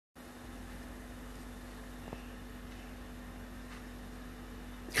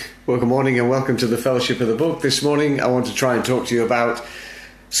Well, good morning and welcome to the Fellowship of the Book. This morning I want to try and talk to you about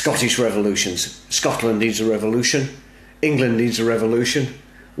Scottish revolutions. Scotland needs a revolution. England needs a revolution.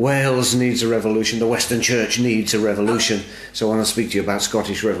 Wales needs a revolution. The Western Church needs a revolution. So I want to speak to you about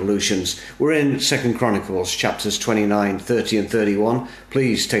Scottish revolutions. We're in 2 Chronicles, chapters 29, 30 and 31.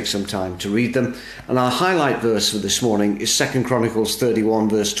 Please take some time to read them. And our highlight verse for this morning is 2 Chronicles 31,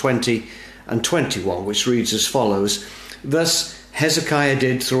 verse 20 and 21, which reads as follows. Thus Hezekiah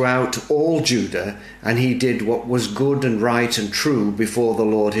did throughout all Judah, and he did what was good and right and true before the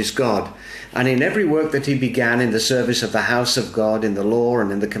Lord his God. And in every work that he began in the service of the house of God, in the law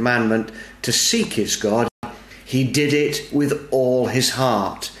and in the commandment, to seek his God, he did it with all his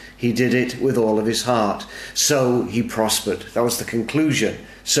heart. He did it with all of his heart. So he prospered. That was the conclusion.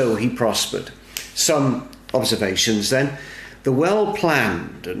 So he prospered. Some observations then. The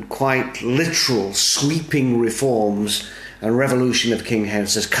well-planned and quite literal sweeping reforms and revolution of King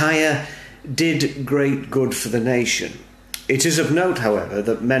Hezekiah did great good for the nation. It is of note, however,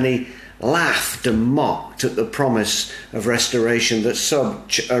 that many laughed and mocked at the promise of restoration that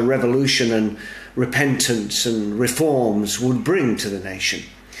such a revolution and repentance and reforms would bring to the nation.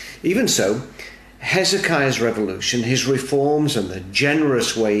 Even so, Hezekiah's revolution, his reforms and the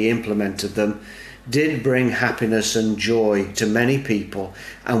generous way he implemented them did bring happiness and joy to many people,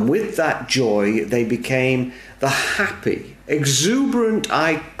 and with that joy they became the happy, exuberant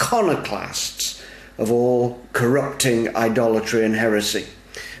iconoclasts of all corrupting idolatry and heresy.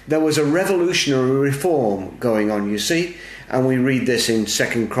 There was a revolutionary reform going on, you see, and we read this in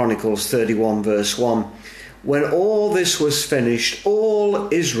 2 Chronicles 31 verse 1. When all this was finished,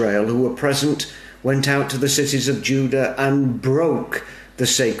 all Israel who were present went out to the cities of Judah and broke the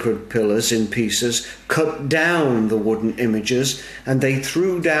sacred pillars in pieces, cut down the wooden images, and they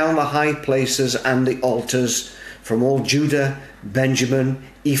threw down the high places and the altars from all Judah, Benjamin,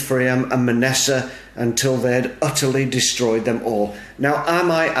 Ephraim and Manasseh until they had utterly destroyed them all. Now,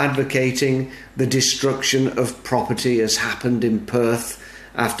 am I advocating the destruction of property as happened in Perth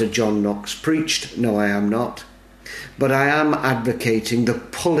after John Knox preached? No, I am not. But I am advocating the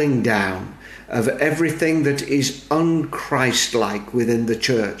pulling down of everything that is un-Christ-like within the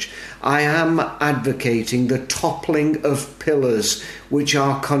church. I am advocating the toppling of pillars which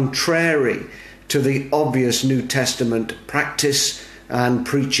are contrary to the obvious New Testament practice and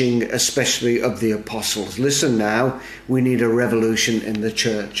preaching, especially of the apostles. Listen now, we need a revolution in the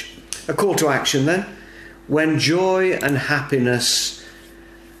church. A call to action then. When with joy and happiness,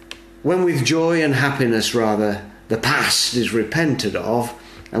 the past is repented of,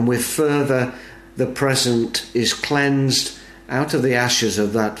 and with further the present is cleansed out of the ashes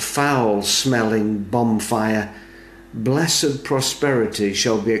of that foul-smelling bonfire, blessed prosperity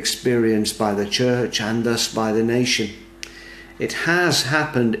shall be experienced by the church and thus by the nation. It has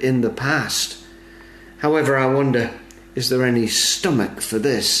happened in the past. However, I wonder, is there any stomach for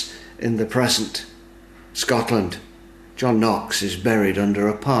this in the present? Scotland. John Knox is buried under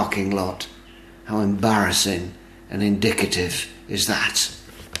a parking lot. How embarrassing and indicative is that?